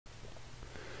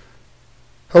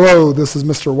Hello, this is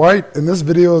Mr. White, and this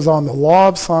video is on the law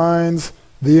of signs,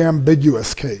 the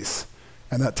ambiguous case.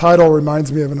 And that title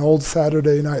reminds me of an old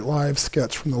Saturday Night Live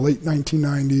sketch from the late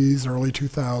 1990s, early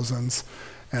 2000s.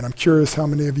 And I'm curious how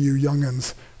many of you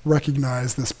youngins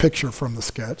recognize this picture from the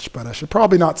sketch, but I should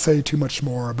probably not say too much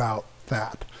more about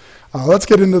that. Let's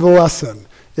get into the lesson.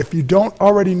 If you don't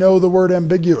already know the word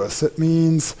ambiguous, it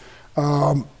means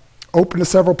open to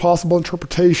several possible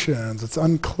interpretations. It's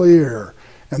unclear.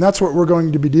 And that's what we're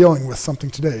going to be dealing with something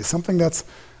today, something that's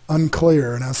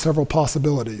unclear and has several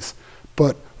possibilities.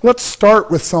 But let's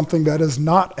start with something that is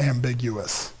not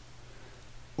ambiguous.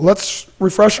 Let's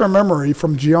refresh our memory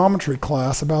from geometry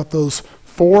class about those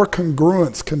four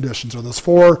congruence conditions, or those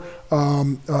four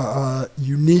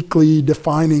uniquely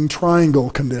defining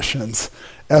triangle conditions: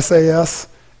 SAS,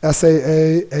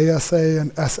 SAA, ASA,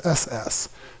 and SSS.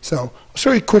 So I'll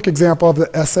show you a quick example of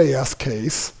the SAS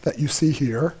case that you see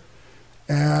here.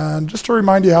 And just to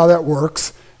remind you how that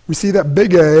works, we see that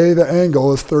big A, the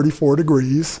angle, is 34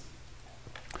 degrees.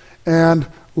 And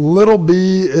little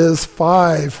b is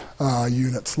 5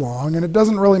 units long. And it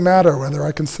doesn't really matter whether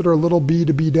I consider little b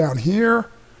to be down here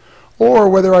or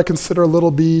whether I consider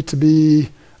little b to be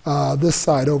this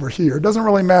side over here. It doesn't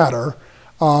really matter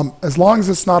as long as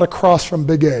it's not across from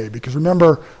big A. Because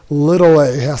remember, little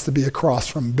a has to be across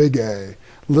from big A.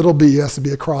 Little b has to be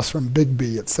across from big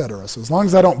B, etc. So as long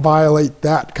as I don't violate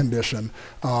that condition,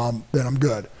 then I'm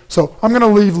good. So I'm going to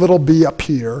leave little b up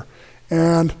here,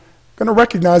 and I'm going to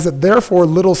recognize that therefore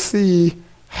little c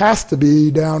has to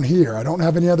be down here. I don't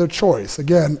have any other choice.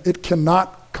 Again, it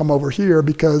cannot come over here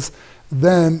because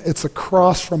then it's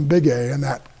across from big A, and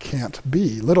that can't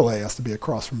be. Little a has to be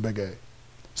across from big A.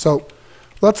 So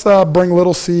let's bring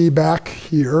little c back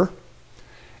here.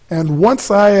 And once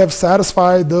I have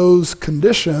satisfied those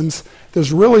conditions,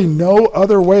 there's really no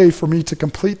other way for me to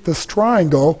complete this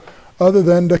triangle other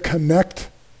than to connect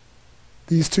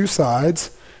these two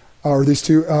sides, or these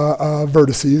two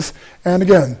vertices. And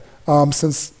again,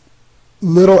 since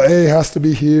little a has to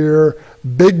be here,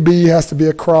 big B has to be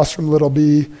across from little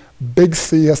b, big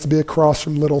C has to be across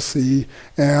from little c,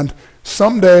 and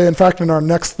someday, in fact in our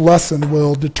next lesson,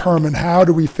 we'll determine how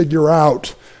do we figure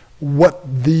out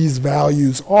what these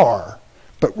values are.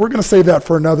 But we're going to save that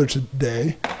for another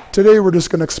day. Today we're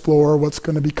just going to explore what's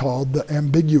going to be called the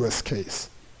ambiguous case.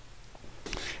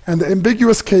 And the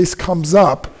ambiguous case comes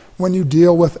up when you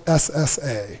deal with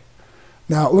SSA.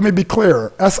 Now let me be clear,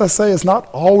 SSA is not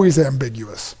always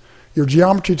ambiguous. Your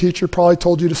geometry teacher probably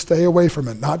told you to stay away from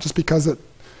it, not just because it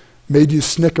made you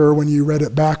snicker when you read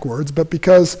it backwards, but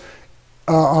because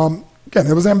again,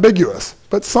 it was ambiguous,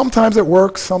 but sometimes it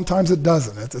works, sometimes it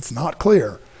doesn't. It's not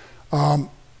clear. And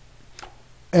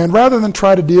rather than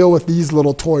try to deal with these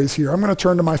little toys here, I'm going to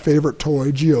turn to my favorite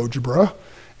toy, GeoGebra,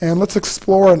 and let's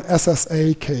explore an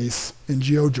SSA case in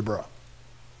GeoGebra.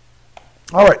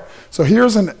 All right, so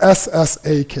here's an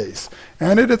SSA case.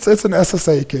 And it's an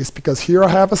SSA case because here I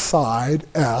have a side,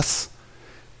 S.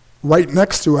 Right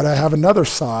next to it, I have another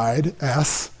side,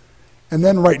 S. And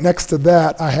then right next to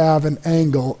that, I have an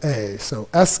angle A. So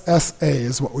SSA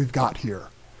is what we've got here.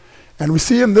 And we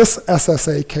see in this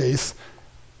SSA case,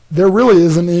 there really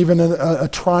isn't even a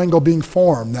triangle being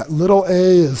formed. That little a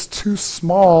is too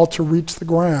small to reach the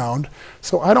ground,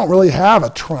 so I don't really have a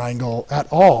triangle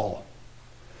at all.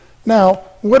 Now,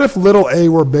 what if little a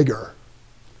were bigger?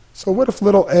 So what if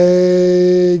little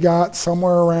a got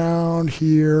somewhere around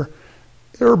here?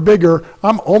 Or bigger,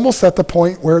 I'm almost at the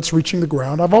point where it's reaching the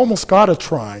ground. I've almost got a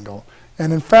triangle.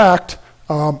 And in fact,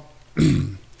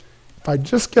 if I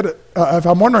just get it, if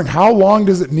I'm wondering how long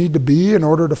does it need to be in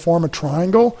order to form a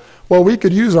triangle, well, we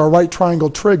could use our right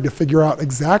triangle trig to figure out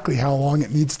exactly how long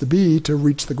it needs to be to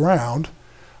reach the ground.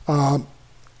 Let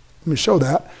me show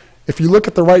that. If you look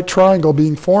at the right triangle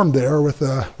being formed there with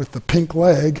the pink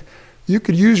leg, you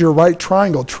could use your right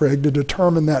triangle trig to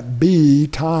determine that b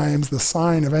times the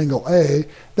sine of angle A.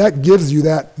 That gives you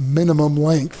that minimum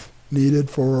length needed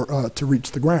for to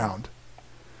reach the ground.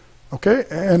 Okay,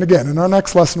 and again, in our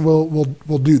next lesson we'll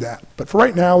do that. But for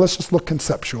right now, let's just look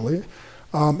conceptually.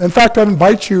 In fact, I'd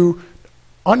invite you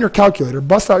on your calculator,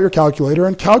 bust out your calculator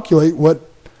and calculate what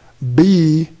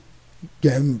b,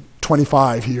 again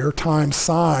 25 here, times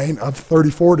sine of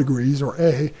 34 degrees, or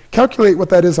A. Calculate what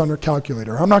that is on your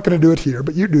calculator. I'm not going to do it here,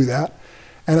 but you do that.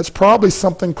 And it's probably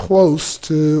something close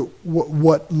to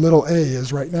what little a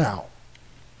is right now.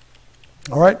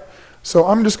 All right? So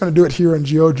I'm just going to do it here in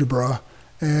GeoGebra.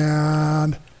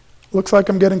 And looks like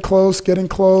I'm getting close,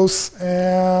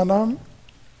 and I'm going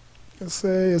to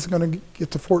say it's going to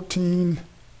get to 14.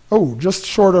 Oh, just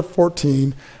short of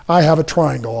 14. I have a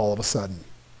triangle all of a sudden.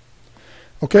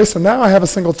 Okay, so now I have a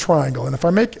single triangle, and if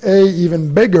I make A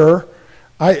even bigger,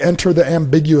 I enter the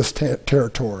ambiguous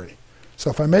territory. So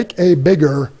if I make A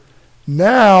bigger,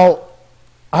 now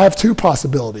I have two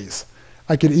possibilities.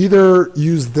 I could either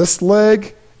use this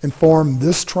leg and form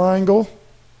this triangle,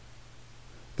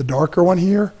 the darker one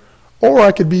here, or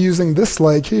I could be using this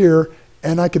leg here,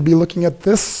 and I could be looking at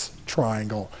this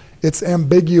triangle. It's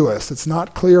ambiguous. It's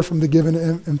not clear from the given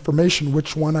information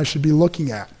which one I should be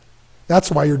looking at. That's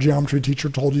why your geometry teacher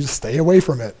told you to stay away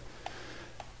from it.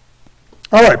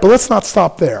 All right, but let's not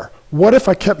stop there. What if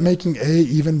I kept making A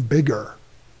even bigger?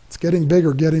 It's getting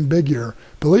bigger, getting bigger.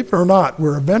 Believe it or not,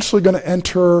 we're eventually going to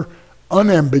enter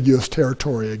unambiguous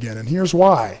territory again, and here's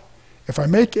why. If I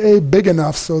make A big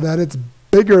enough so that it's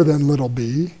bigger than little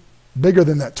b, bigger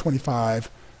than that 25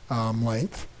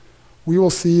 length, we will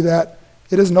see that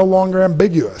it is no longer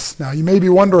ambiguous. Now, you may be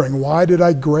wondering, why did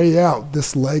I gray out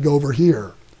this leg over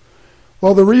here?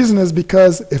 Well, the reason is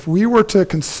because if we were to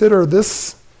consider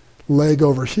this leg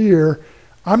over here,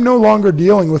 I'm no longer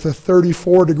dealing with a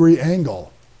 34-degree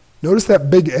angle. Notice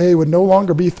that big A would no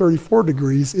longer be 34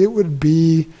 degrees. It would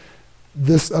be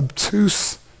this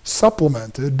obtuse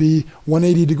supplement. It would be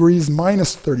 180 degrees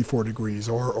minus 34 degrees,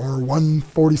 or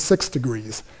 146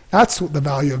 degrees. That's what the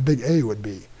value of big A would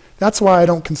be. That's why I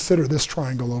don't consider this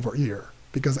triangle over here,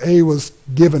 because A was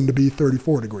given to be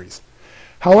 34 degrees.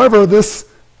 However, this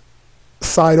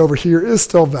side over here is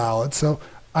still valid, so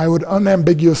I would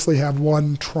unambiguously have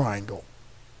one triangle.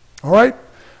 All right?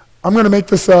 I'm going to make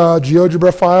this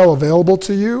GeoGebra file available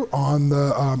to you on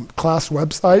the class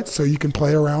website so you can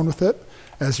play around with it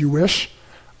as you wish.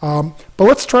 But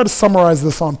let's try to summarize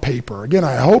this on paper. Again,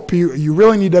 I hope you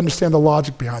really need to understand the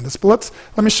logic behind this, but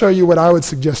let me show you what I would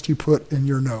suggest you put in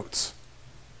your notes.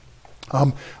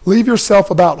 Leave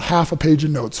yourself about half a page of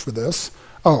notes for this.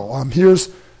 Here's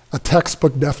a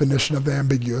textbook definition of the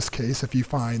ambiguous case if you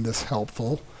find this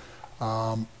helpful.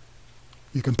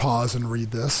 You can pause and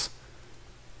read this.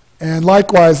 And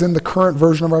likewise, in the current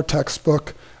version of our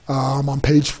textbook, on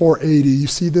page 480, you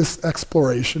see this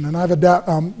exploration, and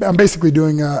I'm basically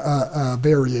doing a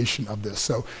variation of this.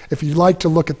 So if you'd like to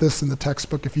look at this in the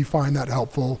textbook, if you find that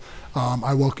helpful,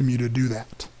 I welcome you to do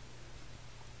that.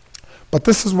 But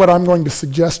this is what I'm going to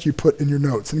suggest you put in your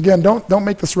notes. And again, don't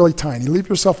make this really tiny. Leave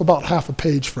yourself about half a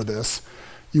page for this.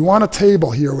 You want a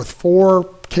table here with 4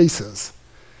 cases.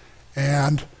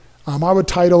 And I would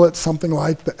title it something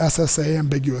like the SSA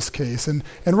ambiguous case. And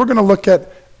we're going to look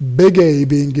at big A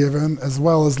being given as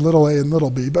well as little a and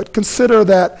little b. But consider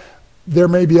that there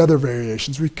may be other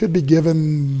variations. We could be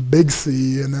given big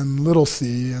C and then little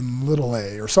c and little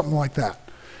a, or something like that.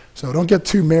 So don't get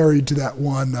too married to that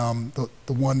one,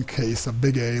 the one case of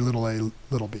big A,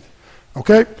 little b.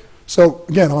 Okay? So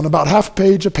again, on about half a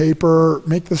page of paper,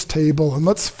 make this table, and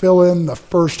let's fill in the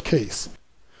first case.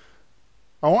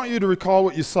 I want you to recall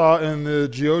what you saw in the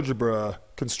GeoGebra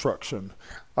construction.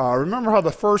 Remember how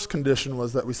the first condition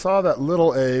was that we saw that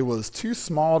little a was too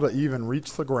small to even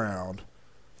reach the ground.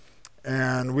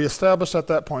 And we established at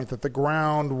that point that the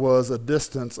ground was a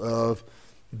distance of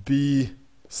b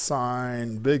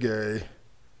sine big A.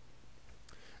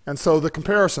 And so the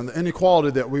comparison, the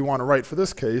inequality that we want to write for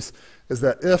this case is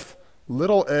that if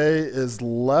little a is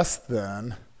less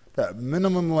than that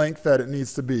minimum length that it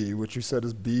needs to be, which you said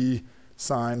is b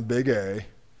sine big A,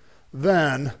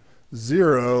 then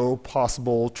 0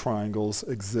 possible triangles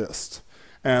exist.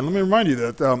 And let me remind you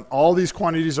that all these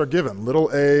quantities are given.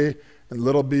 Little a and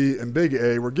little b and big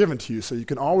A were given to you, so you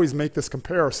can always make this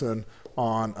comparison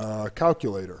on a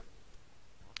calculator.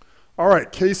 All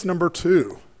right, case number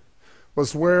 2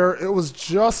 was where it was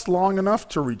just long enough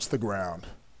to reach the ground.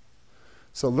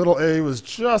 So little a was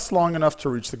just long enough to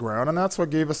reach the ground, and that's what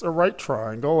gave us a right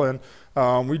triangle.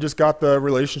 And we just got the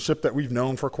relationship that we've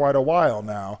known for quite a while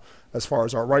now as far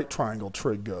as our right triangle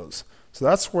trig goes. So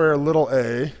that's where little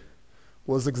a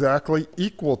was exactly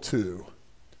equal to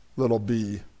little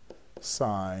b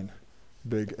sine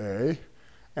big A.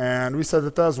 And we said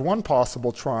that that was one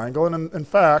possible triangle. And in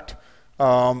fact,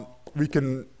 we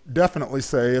can definitely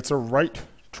say it's a right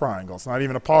triangle. It's not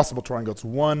even a possible triangle. It's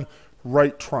one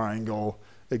right triangle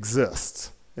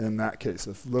exists in that case,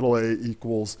 if little a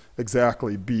equals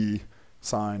exactly b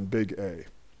sine big A.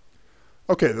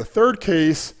 Okay, the third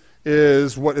case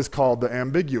is what is called the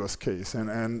ambiguous case.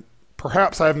 And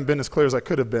perhaps I haven't been as clear as I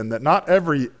could have been that not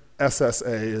every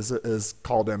SSA is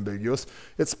called ambiguous.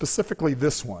 It's specifically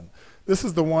this one. This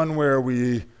is the one where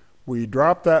we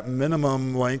drop that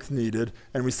minimum length needed,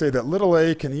 and we say that little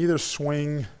a can either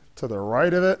swing to the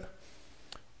right of it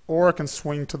or it can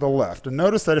swing to the left. And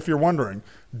notice that if you're wondering,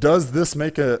 does this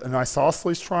make an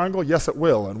isosceles triangle? Yes, it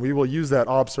will, and we will use that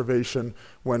observation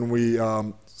when we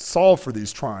solve for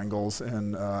these triangles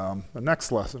in the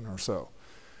next lesson or so.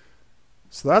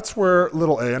 So that's where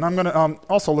little a, and I'm going to,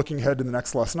 also looking ahead to the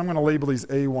next lesson, I'm going to label these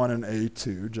A1 and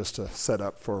A2 just to set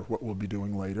up for what we'll be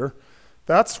doing later.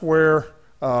 That's where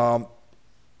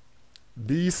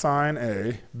B sine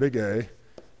A, big A,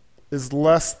 is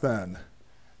less than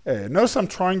A. Notice I'm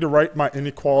trying to write my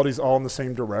inequalities all in the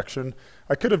same direction.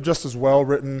 I could have just as well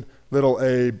written little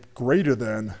a greater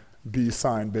than B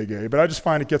sine big A, but I just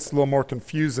find it gets a little more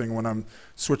confusing when I'm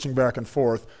switching back and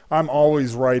forth. I'm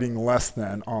always writing less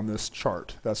than on this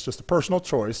chart. That's just a personal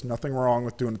choice. Nothing wrong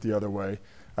with doing it the other way.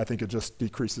 I think it just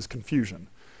decreases confusion.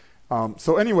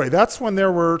 So anyway, that's when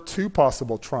there were two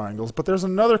possible triangles, but there's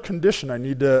another condition I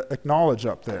need to acknowledge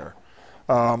up there.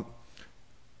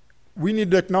 We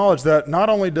need to acknowledge that not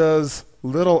only does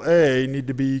little a need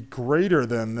to be greater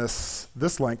than this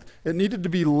length, it needed to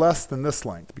be less than this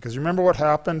length. Because remember what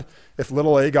happened if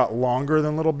little a got longer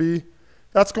than little b?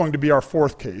 That's going to be our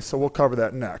fourth case, so we'll cover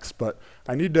that next. But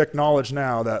I need to acknowledge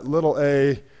now that little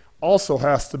a also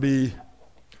has to be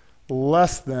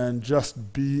less than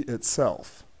just b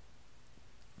itself.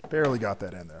 Barely got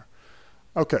that in there.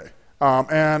 Okay,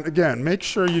 and again, make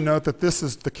sure you note that this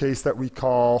is the case that we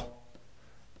call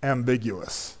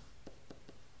ambiguous.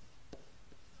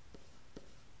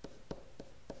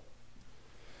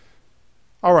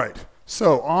 All right,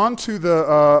 so on to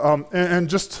the, and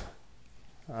just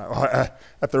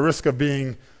at the risk of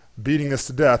beating this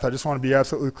to death, I just want to be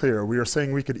absolutely clear. We are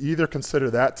saying we could either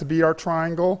consider that to be our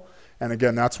triangle, and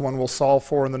again, that's one we'll solve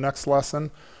for in the next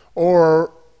lesson,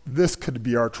 or this could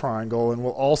be our triangle, and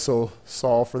we'll also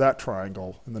solve for that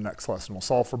triangle in the next lesson. We'll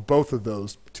solve for both of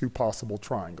those two possible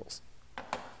triangles.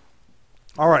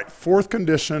 All right, fourth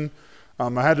condition.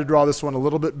 I had to draw this one a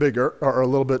little bit bigger, or a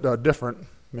little bit different,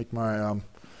 make my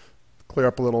clear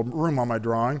up a little room on my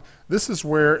drawing. This is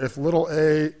where if little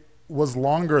a was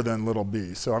longer than little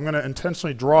b, so I'm going to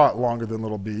intentionally draw it longer than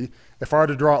little b. If I were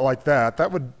to draw it like that,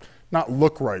 that would not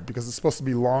look right because it's supposed to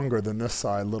be longer than this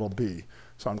side, little b.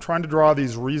 So I'm trying to draw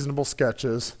these reasonable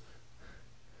sketches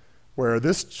where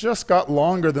this just got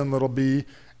longer than little b,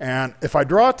 and if I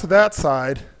draw it to that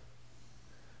side,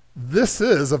 this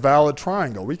is a valid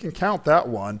triangle. We can count that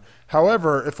one.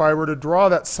 However, if I were to draw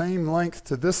that same length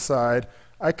to this side,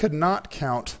 I could not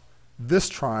count this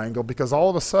triangle because all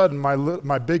of a sudden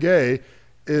my big A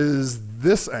is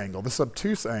this angle, this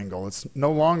obtuse angle. It's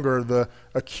no longer the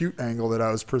acute angle that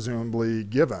I was presumably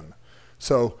given.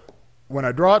 So when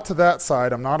I draw it to that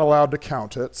side, I'm not allowed to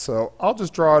count it. So I'll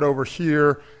just draw it over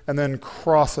here and then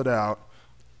cross it out.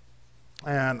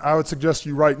 And I would suggest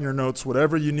you write in your notes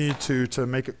whatever you need to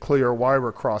make it clear why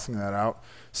we're crossing that out.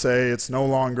 Say it's no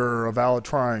longer a valid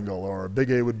triangle, or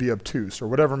big A would be obtuse, or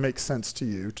whatever makes sense to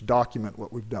you to document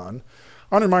what we've done.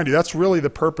 I want to remind you, that's really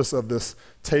the purpose of this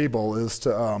table is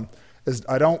to,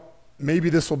 maybe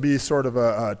this will be sort of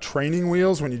a training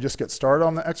wheels when you just get started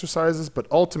on the exercises, but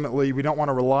ultimately we don't want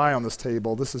to rely on this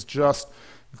table. This is just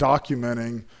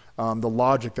documenting the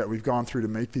logic that we've gone through to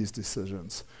make these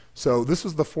decisions. So this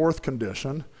is the fourth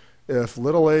condition. If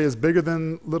little a is bigger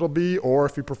than little b, or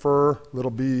if you prefer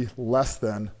little b less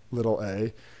than little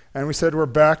a. And we said we're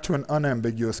back to an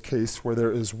unambiguous case where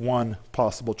there is one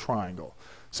possible triangle.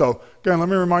 So again, let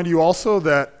me remind you also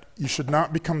that you should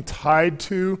not become tied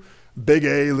to big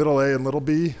A, and little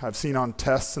b. I've seen on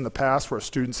tests in the past where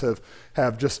students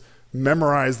have just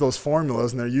memorized those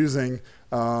formulas and they're using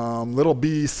little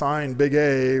b sine big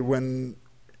A when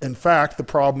in fact the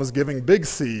problem is giving big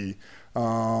C,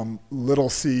 little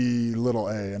c, little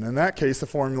a. And in that case, the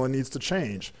formula needs to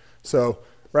change. So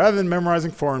rather than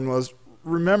memorizing formulas,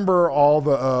 remember all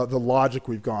the logic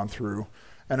we've gone through.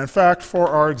 And in fact, for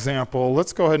our example,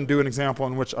 let's go ahead and do an example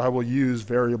in which I will use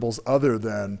variables other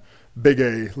than big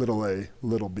A,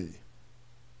 little b.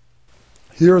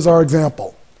 Here's our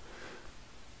example.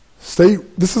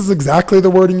 This is exactly the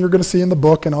wording you're going to see in the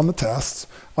book and on the tests.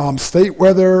 State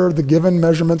whether the given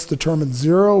measurements determine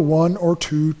 0, 1, or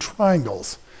 2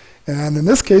 triangles. And in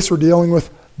this case, we're dealing with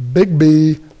big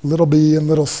B, and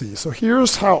little c. So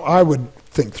here's how I would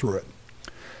think through it.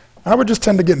 I would just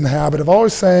tend to get in the habit of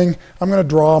always saying, I'm going to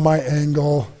draw my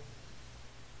angle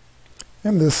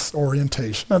in this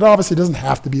orientation. It obviously doesn't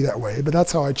have to be that way, but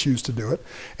that's how I choose to do it.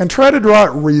 And try to draw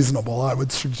it reasonable, I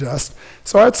would suggest.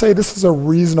 So I'd say this is a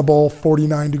reasonable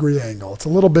 49-degree angle. It's a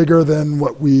little bigger than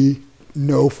what we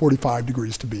know 45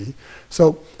 degrees to be.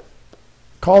 So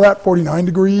call that 49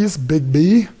 degrees, big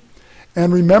B.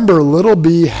 And remember, little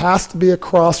b has to be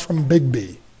across from big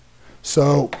B.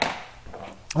 So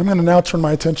I'm going to now turn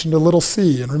my attention to little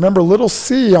c. And remember, little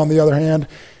c, on the other hand,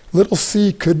 little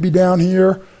c could be down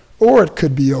here, or it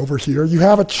could be over here. You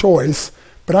have a choice,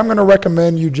 But I'm going to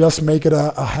recommend you just make it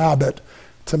a habit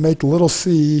to make little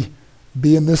c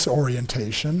be in this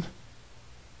orientation.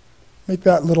 Make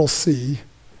that little c.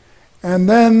 And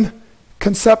then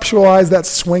conceptualize that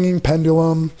swinging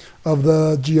pendulum of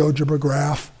the GeoGebra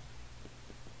graph.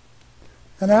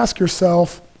 And ask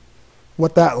yourself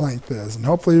what that length is. And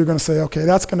hopefully you're going to say, okay,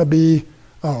 that's going to be,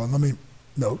 oh, and let me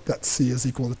note that c is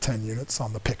equal to 10 units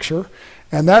on the picture.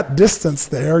 And that distance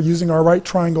there, using our right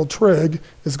triangle trig,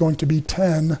 is going to be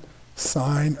 10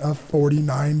 sine of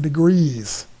 49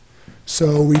 degrees.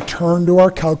 So we turn to our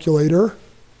calculator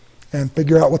and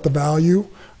figure out what the value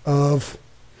of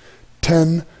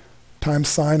 10 times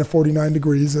sine of 49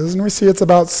 degrees is. And we see it's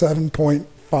about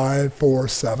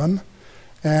 7.547.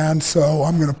 And so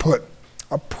I'm going to put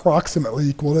approximately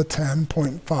equal to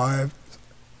 10.5,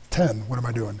 10, what am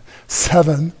I doing?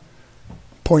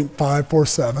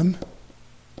 7.547.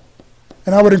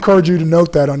 And I would encourage you to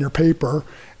note that on your paper.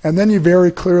 And then you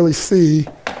very clearly see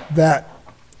that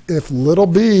if little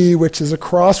b, which is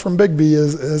across from big B,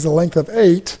 is a length of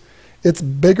 8, it's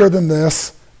bigger than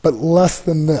this, but less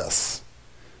than this.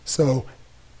 So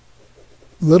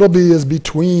little b is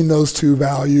between those two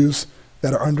values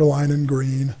that are underlined in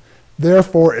green.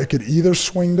 Therefore, it could either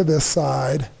swing to this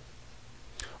side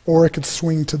or it could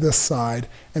swing to this side.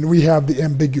 And we have the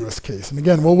ambiguous case. And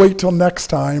again, we'll wait till next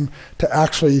time to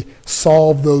actually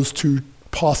solve those two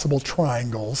possible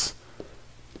triangles.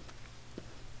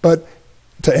 But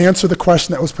to answer the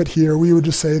question that was put here, we would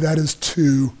just say that is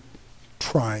 2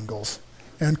 triangles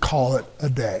and call it a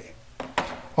day.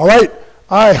 All right,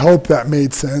 I hope that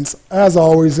made sense. As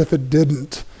always, if it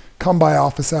didn't, come by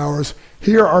office hours.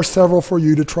 Here are several for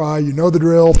you to try. You know the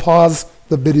drill. Pause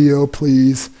the video,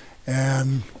 please,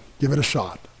 and give it a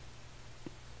shot.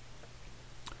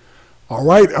 All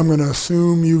right, I'm going to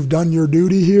assume you've done your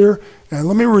duty here. And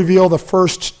let me reveal the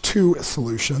first 2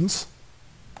 solutions.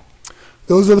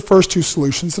 Those are the first 2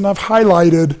 solutions. And I've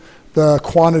highlighted the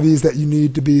quantities that you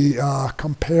need to be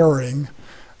comparing.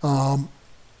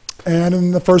 And in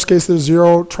the first case, there's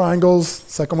 0 triangles.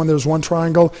 Second one, there's 1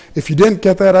 triangle. If you didn't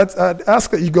get that, I'd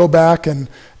ask that you go back and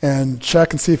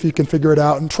check and see if you can figure it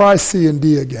out and try C and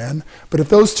D again. But if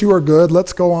those 2 are good,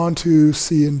 let's go on to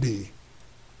C and D.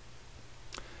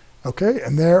 Okay,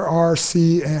 and there are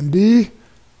C and D.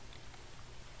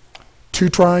 2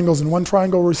 triangles and 1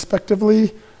 triangle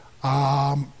respectively.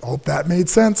 Hope that made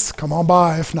sense. Come on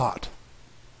by if not.